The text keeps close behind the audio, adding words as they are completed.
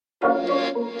You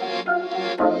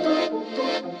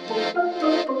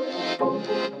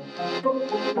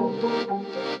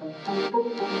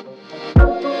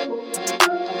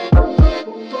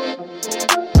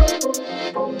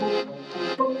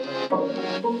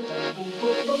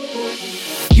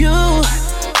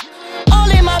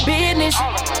all in my business,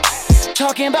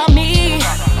 talking about me.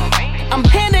 I'm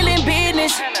handling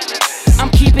business, I'm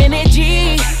keeping it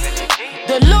G.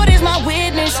 The Lord is my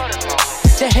witness,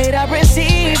 the hate I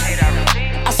receive,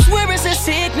 I swear it's a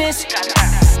sickness.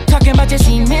 Talking about you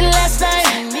seen me last night,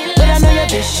 but I know your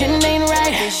vision ain't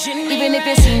right. Even if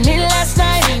you seen me last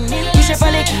night, you should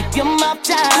probably keep your mouth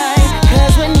tight.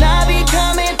 Cause when I be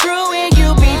coming through and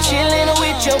you be chillin'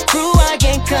 with your crew, I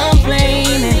can't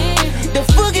complain. The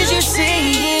fuck is you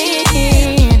saying?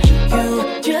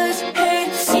 You just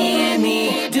hate seeing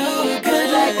me do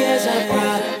good, like there's a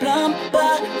problem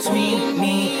between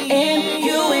me and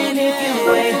you. And if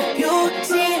you wait, you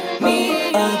see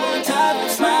me up top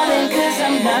smiling, cause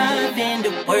I'm nothing to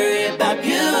worry about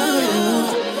you.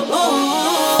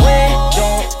 Ooh, wait,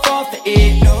 don't fall for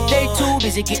it. They too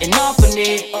busy getting off on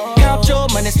it. Count your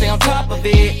money, stay on top of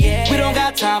it. We don't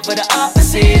got time for the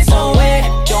opposites. So wait,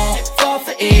 don't fall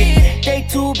for it. They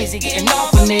too busy getting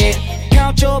off on it.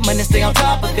 Count your money, stay on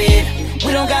top of it.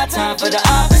 We don't got time for the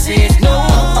opposites.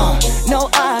 No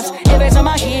odds. Every time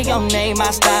I hear your name,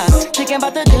 I stop thinking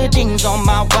about the good things on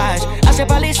my watch. I should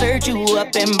probably search you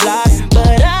up and block,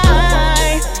 but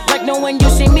I like knowing you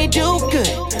see me do good.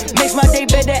 Makes my day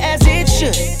better as it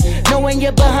should. Knowing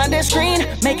you're behind the screen,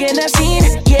 making a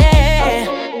scene, yeah.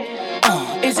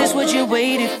 Is this what you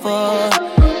waited for?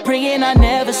 Praying I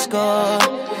never score.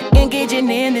 Engaging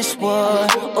in this war.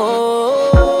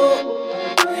 Oh,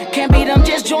 can't beat them,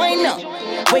 just join up.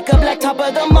 Wake up like top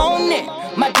of the morning.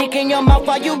 My dick in your mouth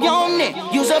while you yawn it.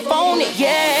 Use a phone it,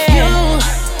 yeah.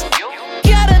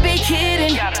 You gotta be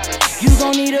kidding. You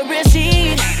gon' need a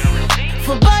receipt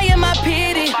for buying my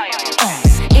pity.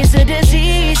 It's a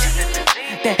disease.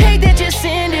 The hate that you're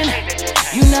sending,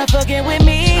 you not fucking with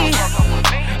me.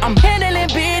 I'm handling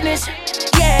business,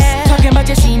 yeah. Talking about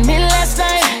you seen me last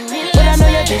night, but I know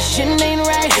your vision ain't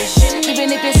right.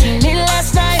 Even if you seen me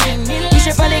last night, you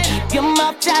should probably keep your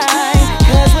mouth tight.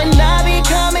 Cause when I be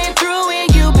coming through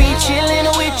and you be chillin'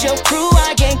 with your crew,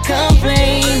 I can't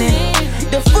complain.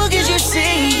 The fuck is you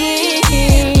saying?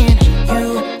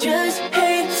 You just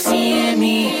hate seeing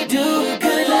me do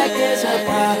good, like there's a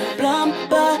problem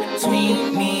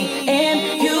between me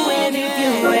and you. And if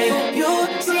you wait, you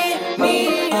see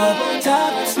me up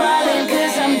top smiling,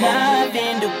 cause I'm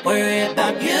nothing to worry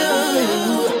about you.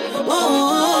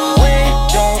 Ooh, wait,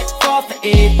 don't fall for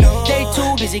it. They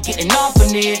too busy getting off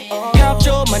on it. Count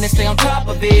your money, stay on top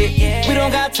of it. We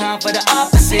don't got time for the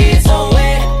opposites. So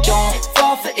wait, don't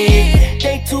fall for it.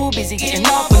 They too busy getting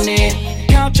off on it.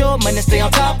 Count your money, stay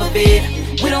on top of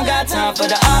it. We don't got time for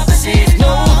the opposites.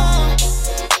 No.